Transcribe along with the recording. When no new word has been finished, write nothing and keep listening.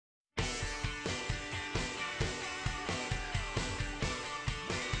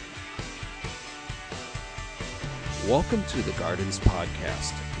Welcome to the Gardens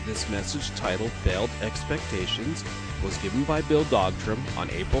Podcast. This message titled Failed Expectations was given by Bill Dogtrum on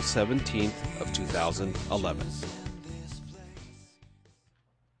April 17th of 2011. If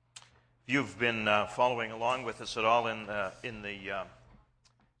you've been following along with us at all in the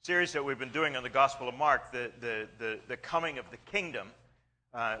series that we've been doing on the Gospel of Mark, the coming of the kingdom,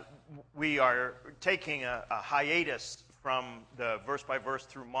 we are taking a hiatus from the verse-by-verse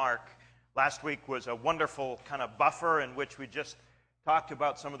through Mark. Last week was a wonderful kind of buffer in which we just talked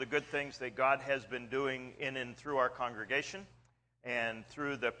about some of the good things that God has been doing in and through our congregation and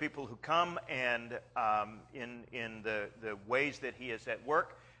through the people who come and in the ways that He is at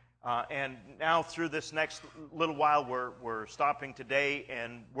work. And now through this next little while, we're stopping today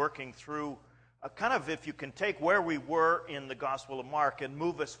and working through kind of, if you can take where we were in the Gospel of Mark and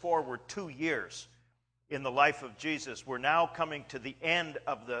move us forward 2 years in the life of Jesus. We're now coming to the end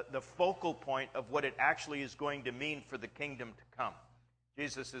of the focal point of what it actually is going to mean for the kingdom to come.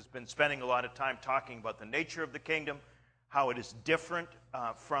 Jesus has been spending a lot of time talking about the nature of the kingdom, how it is different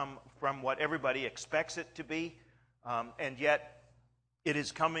from what everybody expects it to be, and yet it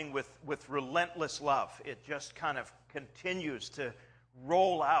is coming with relentless love. It just kind of continues to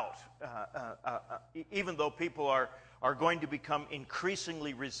roll out, even though people are going to become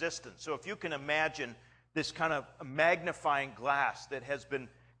increasingly resistant. So if you can imagine this kind of magnifying glass that has been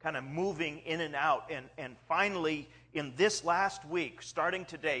kind of moving in and out. And finally, in this last week, starting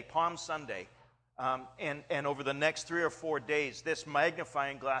today, Palm Sunday, and over the next 3 or 4 days, this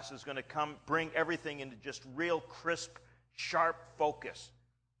magnifying glass is going to bring everything into just real crisp, sharp focus.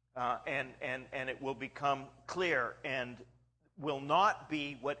 And it will become clear and will not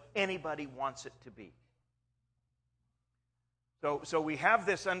be what anybody wants it to be. So we have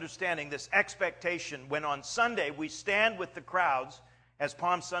this understanding, this expectation, when on Sunday we stand with the crowds, as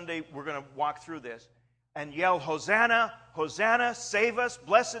Palm Sunday we're going to walk through this, and yell, Hosanna, Hosanna, save us,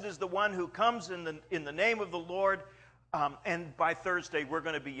 blessed is the one who comes in the name of the Lord, and by Thursday we're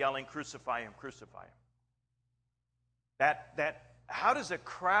going to be yelling, crucify him, crucify him. How does a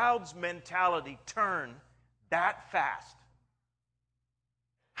crowd's mentality turn that fast?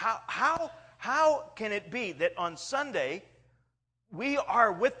 How can it be that on Sunday we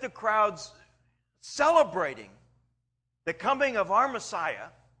are with the crowds celebrating the coming of our Messiah,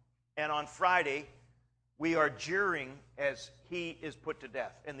 and on Friday we are jeering as he is put to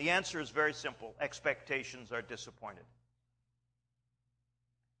death? And the answer is very simple. Expectations are disappointed.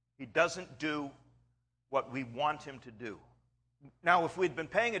 He doesn't do what we want him to do. Now, if we'd been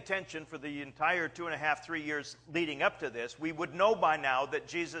paying attention for the entire 2.5, 3 years leading up to this, we would know by now that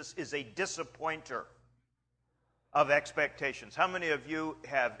Jesus is a disappointer of expectations. How many of you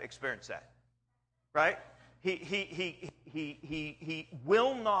have experienced that? Right? He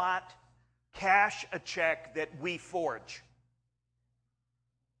will not cash a check that we forge,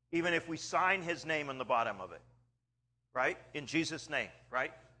 even if we sign his name on the bottom of it. Right? In Jesus' name.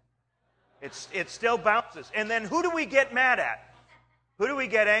 Right? It still bounces. And then who do we get mad at? Who do we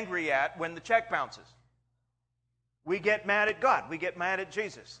get angry at when the check bounces? We get mad at God. We get mad at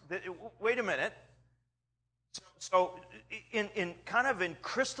Jesus. Wait a minute. So in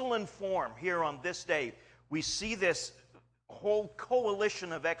crystalline form here on this day, we see this whole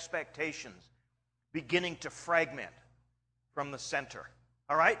coalition of expectations beginning to fragment from the center.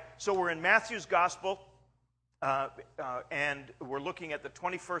 All right? So we're in Matthew's Gospel, and we're looking at the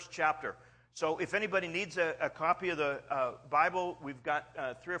 21st chapter. So if anybody needs a copy of the Bible, we've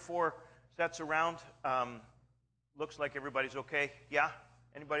got 3 or 4 sets around. Looks like everybody's okay. Yeah?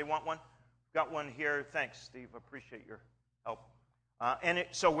 Anybody want one? Got one here. Thanks, Steve. Appreciate your help.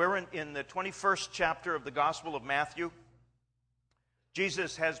 So we're in the 21st chapter of the Gospel of Matthew.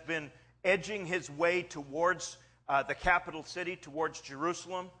 Jesus has been edging his way towards the capital city, towards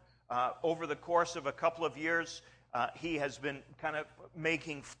Jerusalem. Over the course of a couple of years, he has been kind of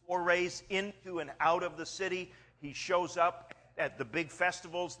making forays into and out of the city. He shows up at the big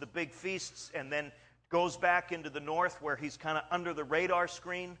festivals, the big feasts, and then goes back into the north where he's kind of under the radar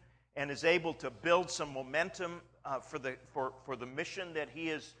screen and is able to build some momentum for the mission that he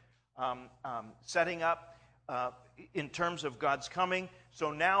is setting up in terms of God's coming.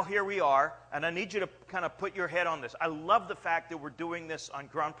 So now here we are, and I need you to kind of put your head on this. I love the fact that we're doing this on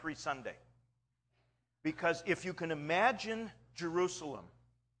Grand Prix Sunday, because if you can imagine Jerusalem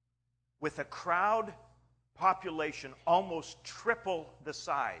with a crowd population almost triple the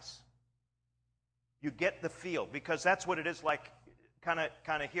size, you get the feel, because that's what it is like. Kind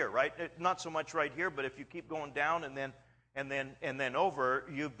of here, right? Not so much right here, but if you keep going down and then over,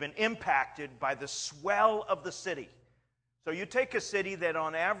 you've been impacted by the swell of the city. So you take a city that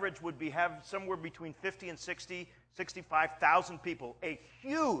on average would have somewhere between 50 and 60, 65,000 people, a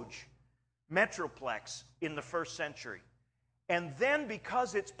huge metroplex in the first century. And then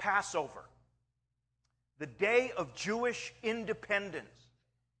because it's Passover, the day of Jewish independence.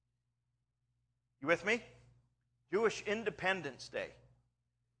 You with me? Jewish Independence Day.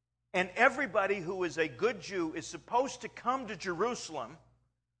 And everybody who is a good Jew is supposed to come to Jerusalem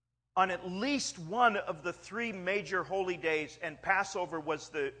on at least one of the three major holy days, and Passover was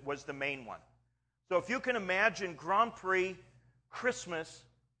the main one. So if you can imagine Grand Prix, Christmas,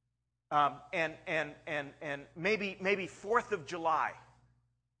 and maybe 4th of July,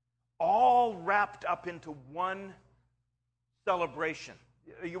 all wrapped up into one celebration.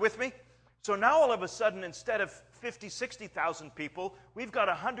 Are you with me? So now all of a sudden, instead of 50, 60,000 people, we've got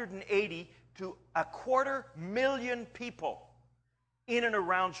 180 to 250,000 people in and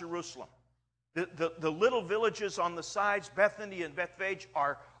around Jerusalem. The little villages on the sides, Bethany and Bethphage,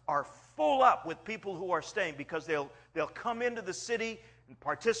 are full up with people who are staying because they'll come into the city and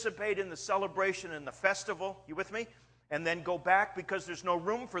participate in the celebration and the festival. You with me? And then go back because there's no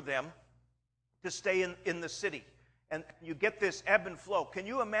room for them to stay in the city. And you get this ebb and flow. Can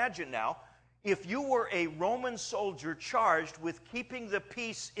you imagine now, if you were a Roman soldier charged with keeping the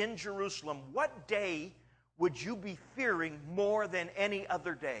peace in Jerusalem, what day would you be fearing more than any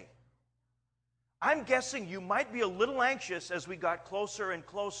other day? I'm guessing you might be a little anxious as we got closer and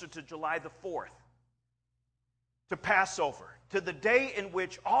closer to July the 4th, to Passover, to the day in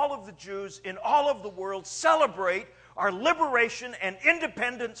which all of the Jews in all of the world celebrate our liberation and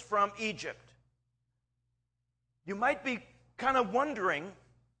independence from Egypt. You might be kind of wondering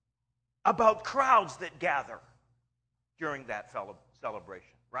about crowds that gather during that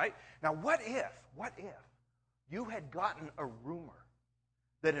celebration, right? Now, what if you had gotten a rumor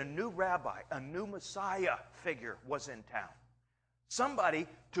that a new rabbi, a new Messiah figure was in town? Somebody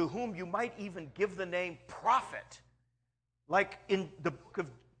to whom you might even give the name prophet, like in the book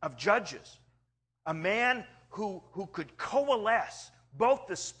of Judges, a man who could coalesce both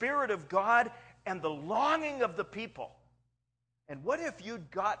the Spirit of God and the longing of the people. And what if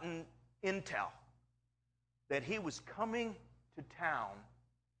you'd gotten intel that he was coming to town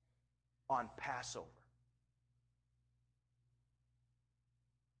on Passover?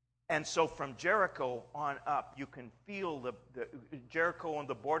 And so from Jericho on up, you can feel the Jericho on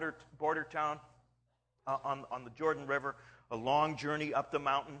the border town on the Jordan River, a long journey up the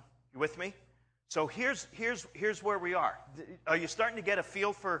mountain. You with me? So here's where we are. Are you starting to get a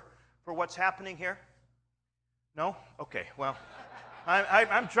feel for what's happening here? No? Okay, well,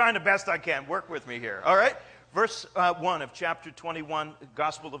 I'm trying the best I can. Work with me here, all right? Verse 1 of chapter 21,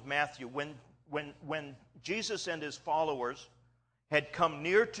 Gospel of Matthew. When Jesus and his followers had come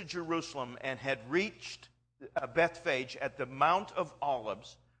near to Jerusalem and had reached Bethphage at the Mount of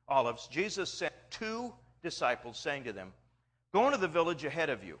Olives, Jesus sent two disciples, saying to them, "Go into the village ahead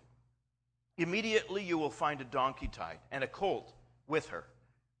of you. Immediately you will find a donkey tied and a colt with her.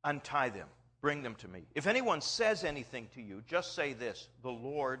 Untie them. Bring them to me. If anyone says anything to you, just say this: the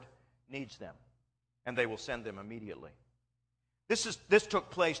Lord needs them, and they will send them immediately." This took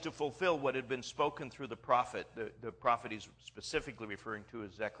place to fulfill what had been spoken through the prophet. The prophet he's specifically referring to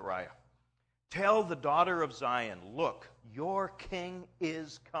is Zechariah. "Tell the daughter of Zion, look, your king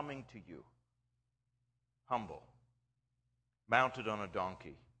is coming to you, humble, mounted on a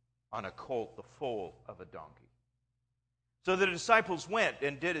donkey, on a colt, the foal of a donkey." So the disciples went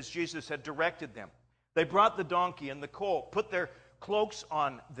and did as Jesus had directed them. They brought the donkey and the colt, put their cloaks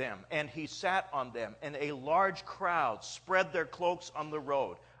on them, and he sat on them. And a large crowd spread their cloaks on the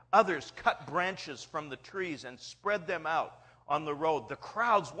road. Others cut branches from the trees and spread them out on the road. The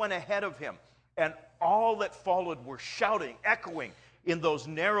crowds went ahead of him, and all that followed were shouting, echoing in those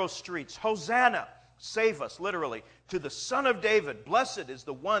narrow streets, "Hosanna!" Save us, literally, to the Son of David. Blessed is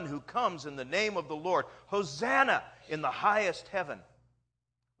the one who comes in the name of the Lord. Hosanna in the highest heaven.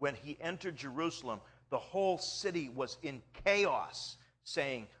 When he entered Jerusalem, the whole city was in chaos,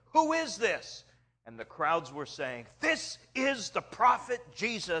 saying, "Who is this?" And the crowds were saying, "This is the prophet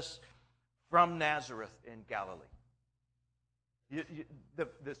Jesus from Nazareth in Galilee."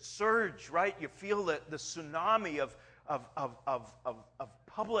 The surge, right? You feel the tsunami of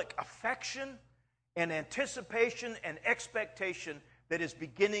public affection and anticipation and expectation that he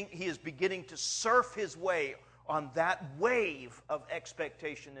is beginning to surf his way on that wave of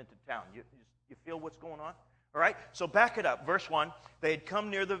expectation into town. You feel what's going on? All right, so back it up. Verse 1, they had come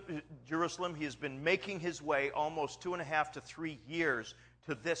near Jerusalem. He has been making his way almost 2.5 to 3 years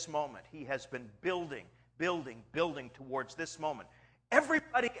to this moment. He has been building towards this moment.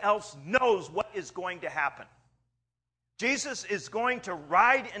 Everybody else knows what is going to happen. Jesus is going to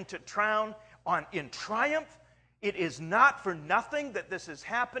ride into town in triumph. It is not for nothing that this is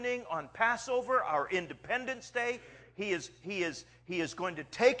happening on Passover, our Independence Day. He is going to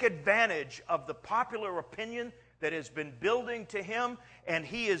take advantage of the popular opinion that has been building to him, and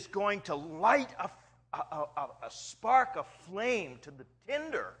he is going to light a spark, a flame to the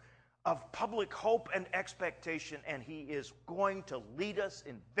tinder of public hope and expectation, and he is going to lead us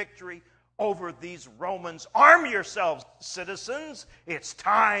in victory over these Romans. Arm yourselves, citizens. It's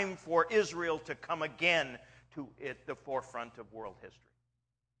time for Israel to come again to the forefront of world history.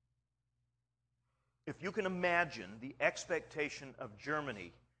 If you can imagine the expectation of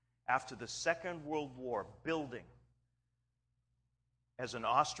Germany after the Second World War building as an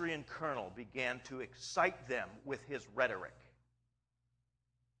Austrian colonel began to excite them with his rhetoric.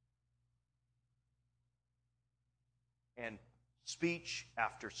 And speech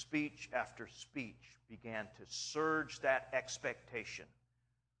after speech after speech began to surge that expectation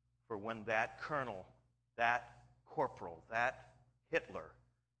for when that colonel, that corporal, that Hitler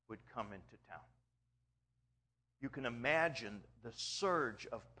would come into town. You can imagine the surge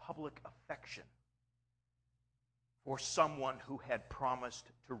of public affection for someone who had promised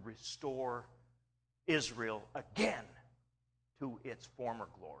to restore Israel again to its former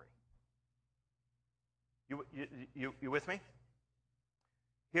glory. You with me?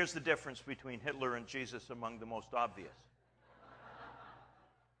 Here's the difference between Hitler and Jesus among the most obvious.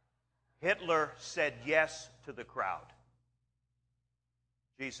 Hitler said yes to the crowd.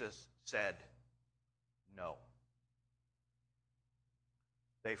 Jesus said no.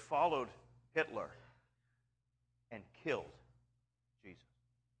 They followed Hitler and killed Jesus.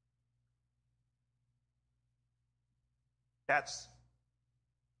 That's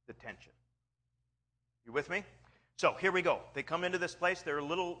the tension. You with me? So here we go. They come into this place. They're a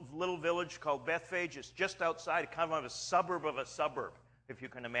little village called Bethphage. It's just outside, kind of a suburb, if you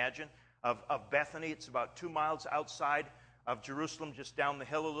can imagine, of Bethany. It's about 2 miles outside of Jerusalem, just down the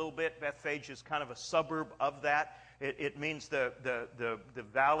hill a little bit. Bethphage is kind of a suburb of that. It means the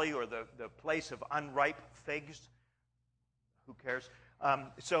valley or the place of unripe figs. Who cares?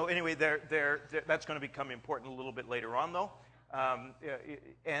 So anyway, that's going to become important a little bit later on, though.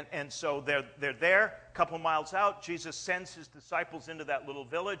 And so they're there, a couple miles out. Jesus sends his disciples into that little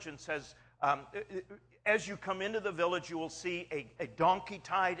village and says, as you come into the village, you will see a donkey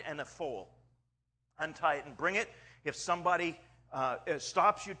tied and a foal. Untie it and bring it. If somebody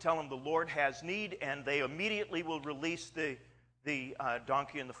stops you, tell them the Lord has need, and they immediately will release the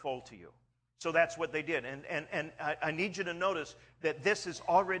donkey and the foal to you. So that's what they did. And I need you to notice that this is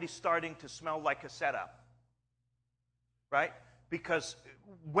already starting to smell like a setup. Right? Because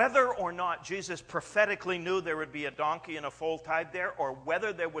whether or not Jesus prophetically knew there would be a donkey and a foal tied there, or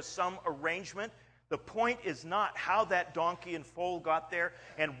whether there was some arrangement, the point is not how that donkey and foal got there,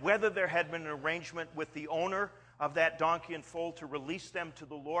 and whether there had been an arrangement with the owner of that donkey and foal to release them to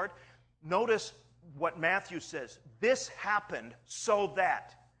the Lord. Notice what Matthew says. This happened so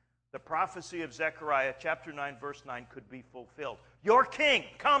that the prophecy of Zechariah chapter 9, verse 9 could be fulfilled. Your king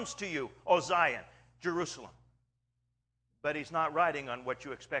comes to you, O Zion, Jerusalem. But he's not riding on what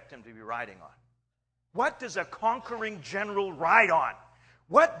you expect him to be riding on. What does a conquering general ride on?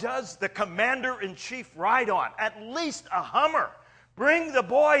 What does the commander-in-chief ride on? At least a Hummer. Bring the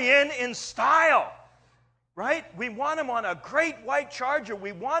boy in style. Right? We want him on a great white charger.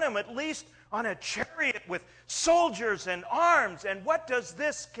 We want him at least on a chariot with soldiers and arms. And what does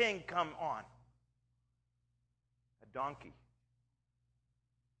this king come on? A donkey.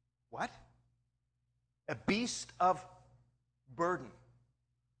 What? A beast of burden.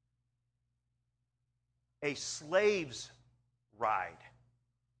 A slave's ride.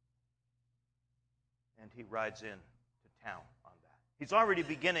 And he rides in to town on that. He's already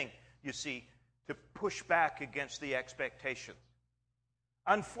beginning, you see, to push back against the expectations.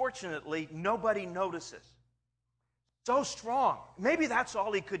 Unfortunately, nobody notices. So strong. Maybe that's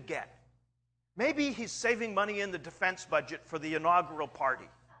all he could get. Maybe he's saving money in the defense budget for the inaugural party.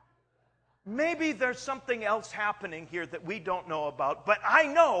 Maybe there's something else happening here that we don't know about, but I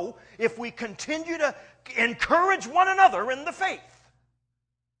know if we continue to encourage one another in the faith,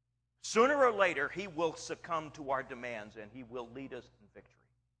 sooner or later he will succumb to our demands and he will lead us in victory.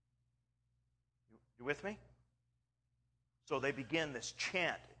 You with me? So they begin this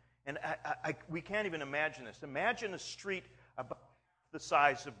chant, and we can't even imagine this. Imagine a street about the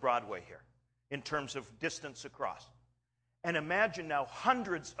size of Broadway here in terms of distance across. And imagine now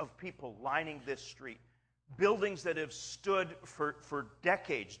hundreds of people lining this street, buildings that have stood for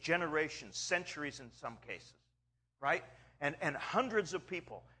decades, generations, centuries in some cases, right? And hundreds of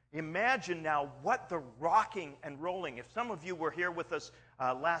people Imagine now what the rocking and rolling. If some of you were here with us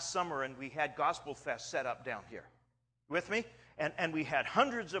last summer and we had Gospel Fest set up down here. With me? And we had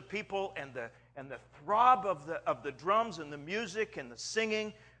hundreds of people and the throb of the drums and the music and the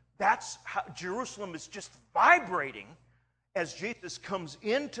singing. That's how Jerusalem is just vibrating as Jesus comes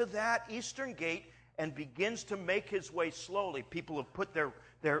into that eastern gate and begins to make his way slowly. People have put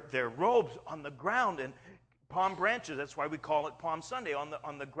their robes on the ground and palm branches. That's why we call it Palm Sunday,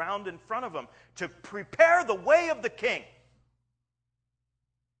 on the ground in front of them, to prepare the way of the king.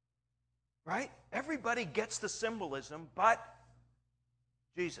 Right? Everybody gets the symbolism, but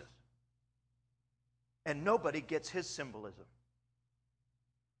Jesus. And nobody gets his symbolism.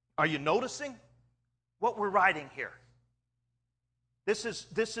 Are you noticing what we're riding here? This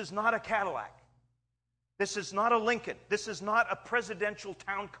is not a Cadillac. This is not a Lincoln. This is not a presidential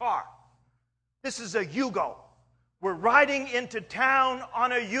town car. This is a Yugo. We're riding into town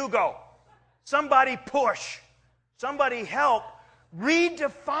on a Yugo. Somebody push. Somebody help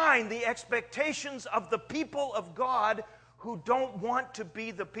redefine the expectations of the people of God who don't want to be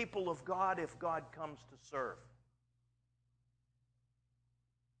the people of God if God comes to serve.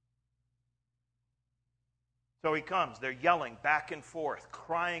 So he comes. They're yelling back and forth,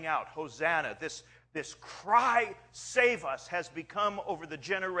 crying out, Hosanna. This cry, save us, has become over the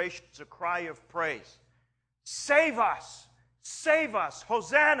generations a cry of praise. Save us! Save us!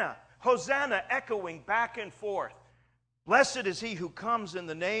 Hosanna! Hosanna, echoing back and forth. Blessed is he who comes in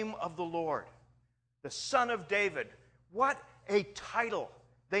the name of the Lord, the Son of David. What a title.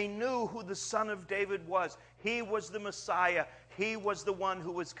 They knew who the Son of David was. He was the Messiah. He was the one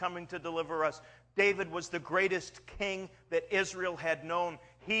who was coming to deliver us. David was the greatest king that Israel had known.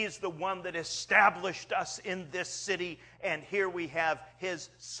 He's the one that established us in this city. And here we have his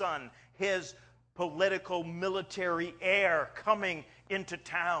son, his political military heir coming into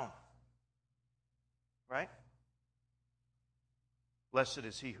town. Right? Blessed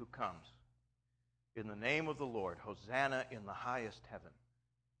is he who comes in the name of the Lord. Hosanna in the highest heaven.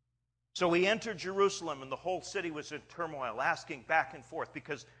 So we entered Jerusalem, and the whole city was in turmoil, asking back and forth,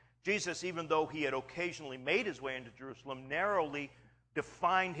 because Jesus, even though he had occasionally made his way into Jerusalem, narrowly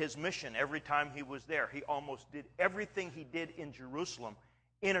defined his mission every time he was there. He almost did everything he did in Jerusalem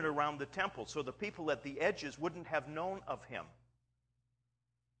in and around the temple, so the people at the edges wouldn't have known of him.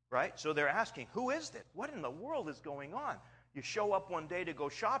 Right? So they're asking, who is it? What in the world is going on? You show up one day to go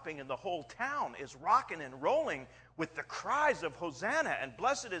shopping, and the whole town is rocking and rolling with the cries of Hosanna, and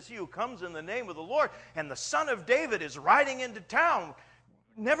blessed is he who comes in the name of the Lord, and the Son of David is riding into town.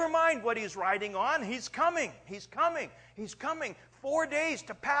 Never mind what he's riding on. He's coming. He's coming. He's coming. 4 days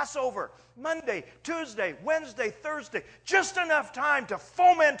to Passover. Monday, Tuesday, Wednesday, Thursday. Just enough time to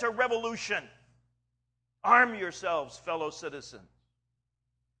foment a revolution. Arm yourselves, fellow citizens.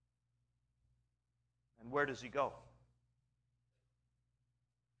 And where does he go?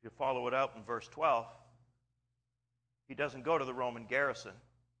 If you follow it out in verse 12, he doesn't go to the Roman garrison.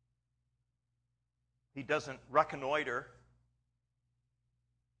 He doesn't reconnoiter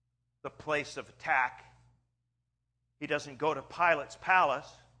the place of attack. He doesn't go to Pilate's palace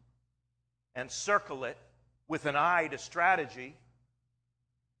and circle it with an eye to strategy.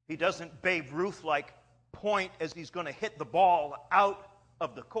 He doesn't Babe Ruth-like point as he's going to hit the ball out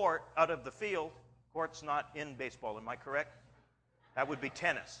of the court, out of the field. Court's not in baseball, am I correct? That would be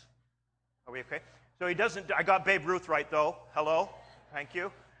tennis. Are we okay? So he doesn't. I got Babe Ruth right, though. Hello? Thank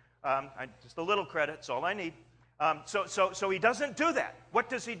you. Just a little credit. It's all I need. So he doesn't do that. What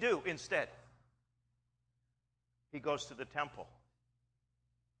does he do instead? He goes to the temple.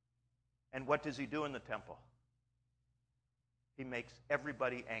 And what does he do in the temple? He makes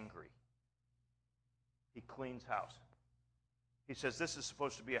everybody angry. He cleans house. He says, this is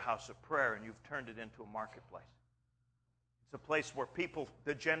supposed to be a house of prayer, and you've turned it into a marketplace. It's a place where people,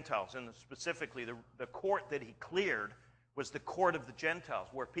 the Gentiles, and specifically the court that he cleared was the court of the Gentiles,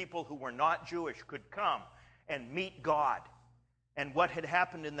 where people who were not Jewish could come and meet God. And what had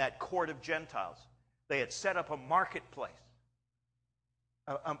happened in that court of Gentiles? They had set up a marketplace,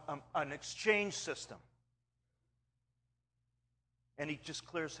 an exchange system. And he just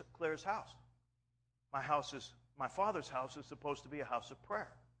clears house. My Father's house is supposed to be a house of prayer.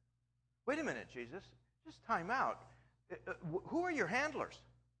 Wait a minute, Jesus. Just time out. Who are your handlers?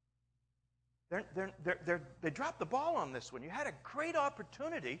 They dropped the ball on this one. You had a great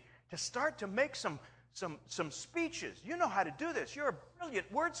opportunity to start to make some speeches. You know how to do this. You're a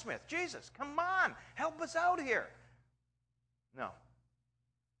brilliant wordsmith. Jesus, come on. Help us out here. No.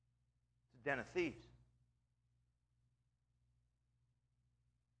 It's a den of thieves.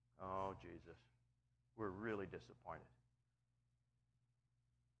 Oh, Jesus. We're really disappointed.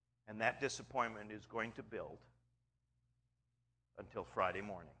 And that disappointment is going to build until Friday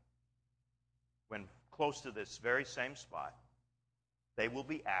morning, when close to this very same spot, they will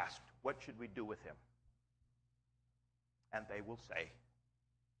be asked, what should we do with him? And they will say,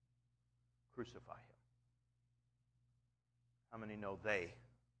 crucify him. How many know they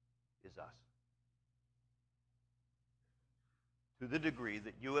is us? To the degree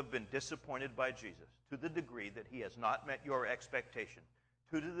that you have been disappointed by Jesus, to the degree that he has not met your expectation,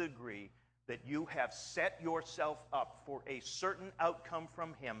 to the degree that you have set yourself up for a certain outcome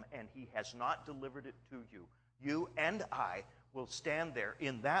from him and he has not delivered it to you, you and I will stand there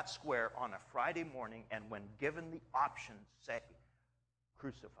in that square on a Friday morning and when given the option, say,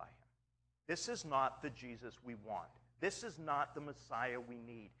 crucify him. This is not the Jesus we want. This is not the Messiah we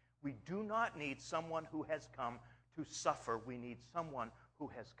need. We do not need someone who has come to suffer. We need someone who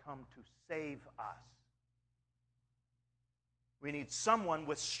has come to save us. We need someone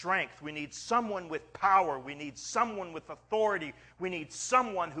with strength. We need someone with power. We need someone with authority. We need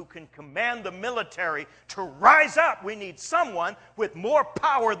someone who can command the military to rise up. We need someone with more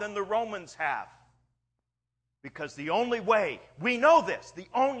power than the Romans have. Because the only way, we know this, the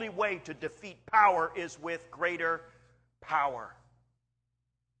only way to defeat power is with greater power.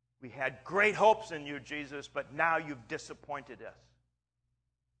 We had great hopes in you, Jesus, but now you've disappointed us.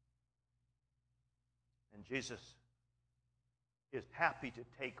 And Jesus is happy to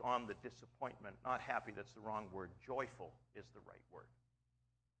take on the disappointment. Not happy, that's the wrong word. Joyful is the right word.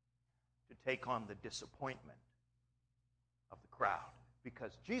 To take on the disappointment of the crowd.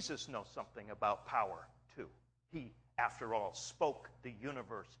 Because Jesus knows something about power, too. He, after all, spoke the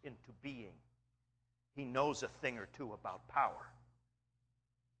universe into being. He knows a thing or two about power.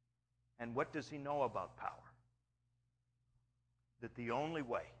 And what does he know about power? That the only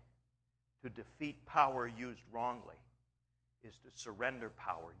way to defeat power used wrongly is to surrender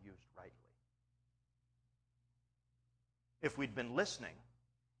power used rightly. If we'd been listening,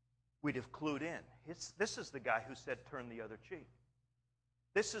 we'd have clued in. This is the guy who said, turn the other cheek.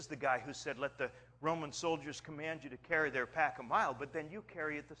 This is the guy who said, let the Roman soldiers command you to carry their pack a mile, but then you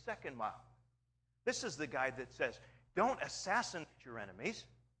carry it the second mile. This is the guy that says, don't assassinate your enemies.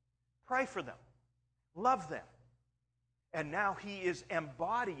 Pray for them. Love them. And now he is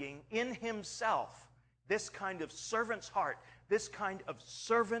embodying in himself this kind of servant's heart, this kind of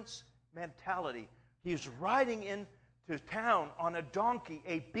servant's mentality. He's riding into town on a donkey,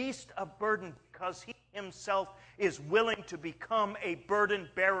 a beast of burden, because he himself is willing to become a burden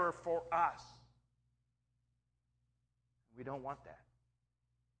bearer for us. We don't want that.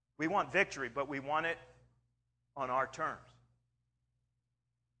 We want victory, but we want it on our terms.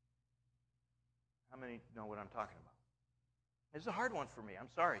 How many know what I'm talking about? It's a hard one for me. I'm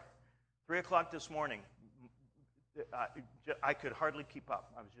sorry. 3 o'clock this morning, I could hardly keep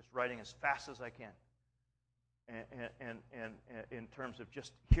up. I was just writing as fast as I can. And in terms of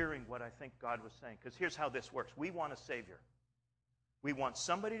just hearing what I think God was saying. Because here's how this works. We want a Savior. We want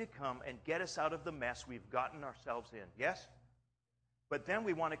somebody to come and get us out of the mess we've gotten ourselves in. Yes? But then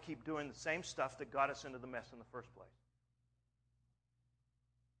we want to keep doing the same stuff that got us into the mess in the first place.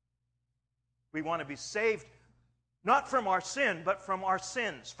 We want to be saved not from our sin, but from our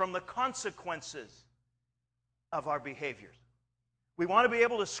sins, from the consequences of our behaviors. We want to be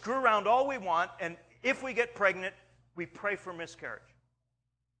able to screw around all we want, and if we get pregnant, we pray for miscarriage.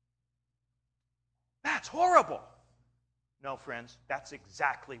 That's horrible. No, friends, that's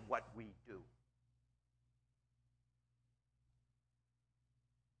exactly what we do.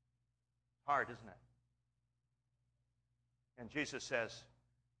 Hard, isn't it? And Jesus says,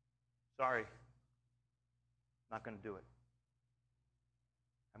 sorry, not going to do it.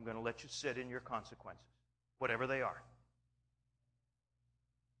 I'm going to let you sit in your consequences, whatever they are.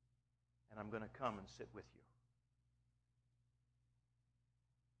 And I'm going to come and sit with you.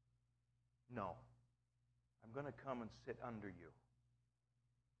 No. I'm going to come and sit under you.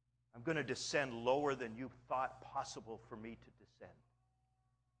 I'm going to descend lower than you thought possible for me to descend.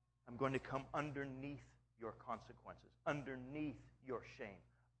 I'm going to come underneath your consequences, underneath your shame,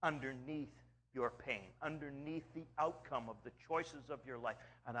 underneath your pain, underneath the outcome of the choices of your life,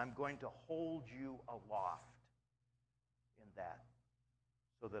 and I'm going to hold you aloft in that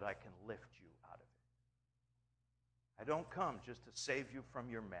so that I can lift you out of it. I don't come just to save you from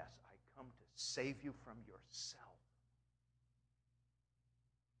your mess. I come to save you from yourself.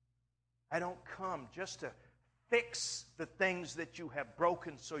 I don't come just to fix the things that you have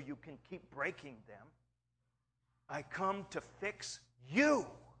broken so you can keep breaking them. I come to fix you.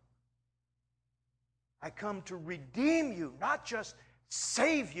 I come to redeem you, not just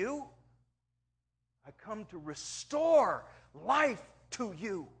save you. I come to restore life to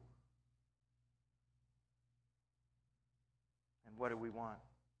you what do we want?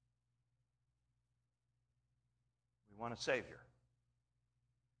 We want a Savior.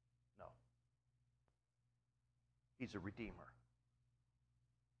 No. He's a Redeemer.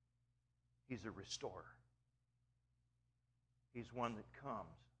 He's a restorer. He's one that comes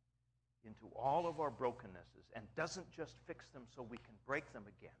into all of our brokennesses and doesn't just fix them so we can break them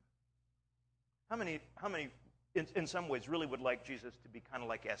again. How many in some ways really would like Jesus to be kind of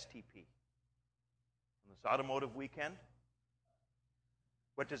like STP? On this automotive weekend,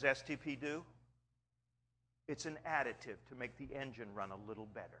 what does STP do? It's an additive to make the engine run a little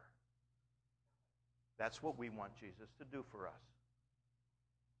better. That's what we want Jesus to do for us.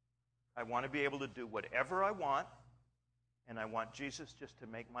 I want to be able to do whatever I want, and I want Jesus just to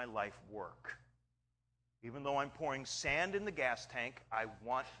make my life work. Even though I'm pouring sand in the gas tank, I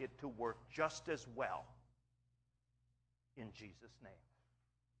want it to work just as well in Jesus' name.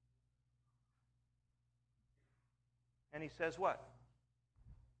 And he says what?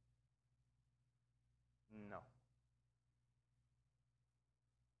 No.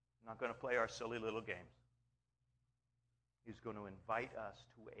 I'm not going to play our silly little games. He's going to invite us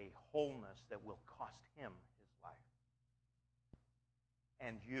to a wholeness that will cost him his life.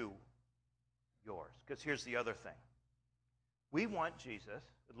 And you, yours. Because here's the other thing. We want Jesus,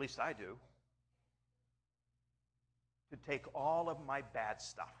 at least I do, to take all of my bad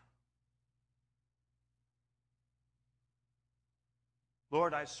stuff.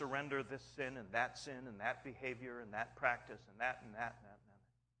 Lord, I surrender this sin and that behavior and that practice and that and that and that.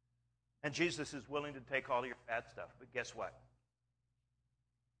 And Jesus is willing to take all your bad stuff. But guess what?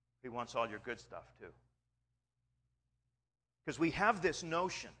 He wants all your good stuff too. Because we have this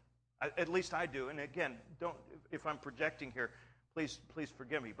notion, at least I do, and again, if I'm projecting here, please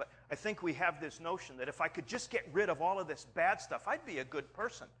forgive me, but I think we have this notion that if I could just get rid of all of this bad stuff, I'd be a good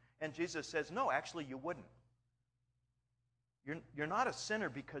person. And Jesus says, no, actually you wouldn't. You're not a sinner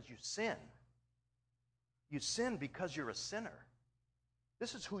because you sin. You sin because you're a sinner.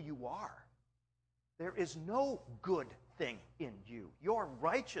 This is who you are. There is no good thing in you. Your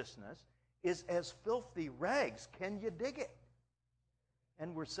righteousness is as filthy rags. Can you dig it?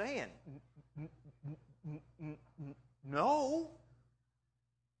 And we're saying, no.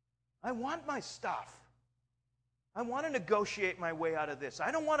 I want my stuff. I want to negotiate my way out of this.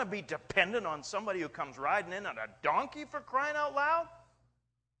 I don't want to be dependent on somebody who comes riding in on a donkey, for crying out loud.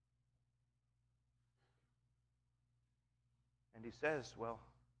 And he says, well,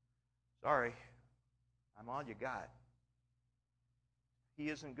 sorry, I'm all you got. He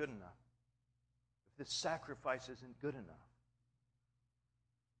isn't good enough. If this sacrifice isn't good enough,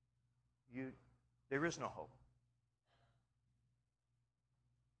 there is no hope.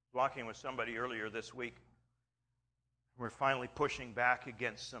 Walking with somebody earlier this week, we're finally pushing back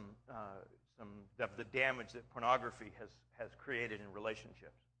against some of the damage that pornography has created in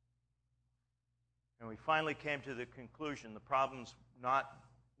relationships. And we finally came to the conclusion the problem's not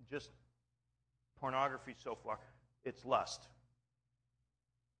just pornography so far, it's lust.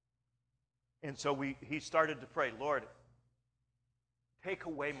 And so he started to pray, Lord, take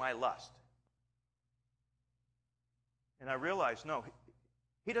away my lust. And I realized, no,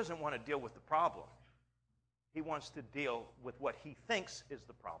 he doesn't want to deal with the problem. He wants to deal with what he thinks is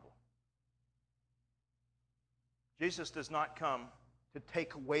the problem. Jesus does not come to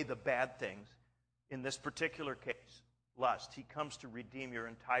take away the bad things. In this particular case, lust. He comes to redeem your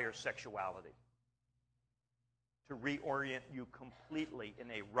entire sexuality, to reorient you completely in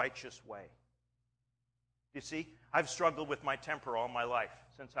a righteous way. You see, I've struggled with my temper all my life,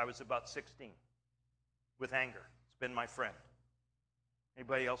 since I was about 16, with anger. It's been my friend.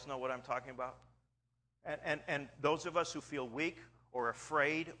 Anybody else know what I'm talking about? And those of us who feel weak or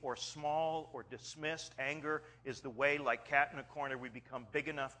afraid or small or dismissed, anger is the way, like cat in a corner, we become big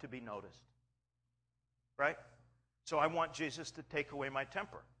enough to be noticed. Right? So I want Jesus to take away my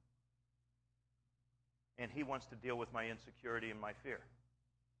temper. And he wants to deal with my insecurity and my fear.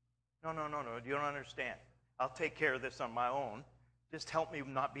 No, you don't understand. I'll take care of this on my own. Just help me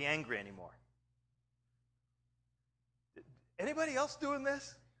not be angry anymore. Anybody else doing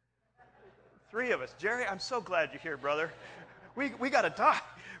this? 3 of us. Jerry, I'm so glad you're here, brother. We got to talk,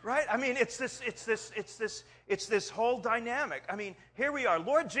 right? I mean, it's this whole dynamic. I mean, here we are.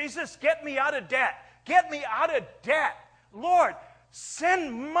 Lord Jesus, get me out of debt. Get me out of debt. Lord,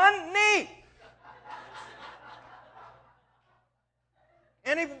 send money.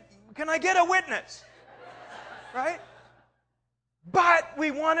 Can I get a witness? Right? But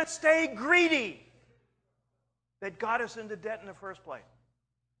we want to stay greedy. That got us into debt in the first place.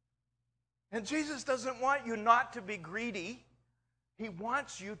 And Jesus doesn't want you not to be greedy. He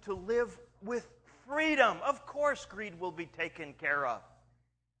wants you to live with freedom. Of course, greed will be taken care of.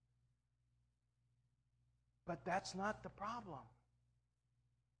 But that's not the problem.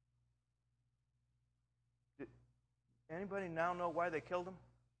 Anybody now know why they killed him?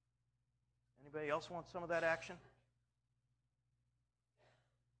 Anybody else want some of that action?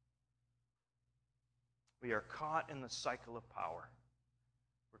 We are caught in the cycle of power.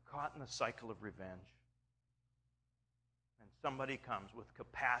 We're caught in the cycle of revenge. And somebody comes with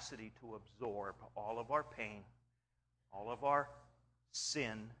capacity to absorb all of our pain, all of our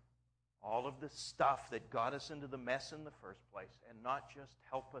sin, all of the stuff that got us into the mess in the first place, and not just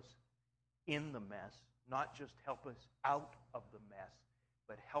help us in the mess, not just help us out of the mess,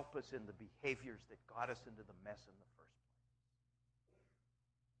 but help us in the behaviors that got us into the mess in the first place.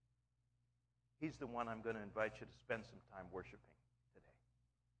 He's the one I'm going to invite you to spend some time worshiping today.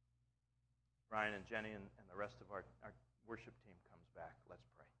 Brian and Jenny and the rest of our worship team comes back. Let's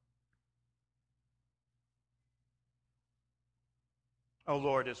pray. Oh,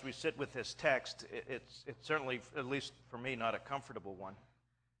 Lord, as we sit with this text, it's certainly, at least for me, not a comfortable one.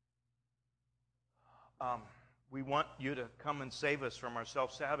 We want you to come and save us from our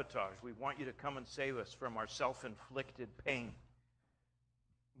self-sabotage. We want you to come and save us from our self-inflicted pain.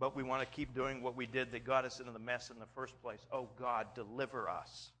 But we want to keep doing what we did that got us into the mess in the first place. Oh, God, deliver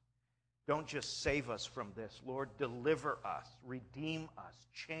us. Don't just save us from this. Lord, deliver us, redeem us,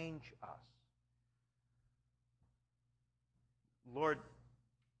 change us. Lord,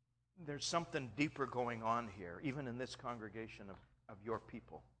 there's something deeper going on here, even in this congregation of your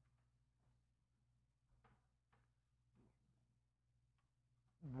people.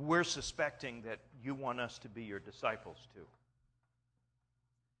 We're suspecting that you want us to be your disciples too.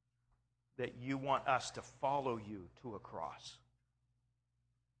 That you want us to follow you to a cross.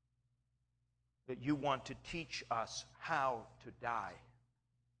 That you want to teach us how to die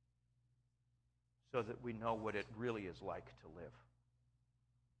so that we know what it really is like to live.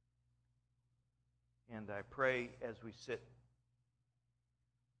 And I pray as we sit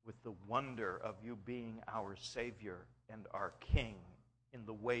with the wonder of you being our Savior and our King in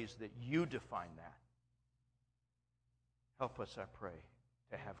the ways that you define that, help us, I pray,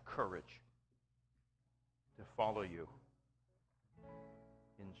 to have courage to follow you.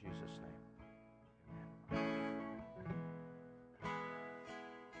 In Jesus' name, amen.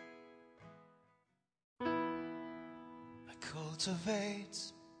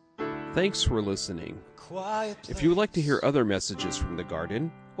 Thanks for listening. If you would like to hear other messages from the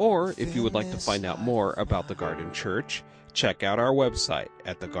Garden, or if you would like to find out more about the Garden Church, check out our website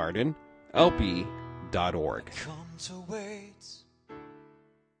at thegardenlp.org.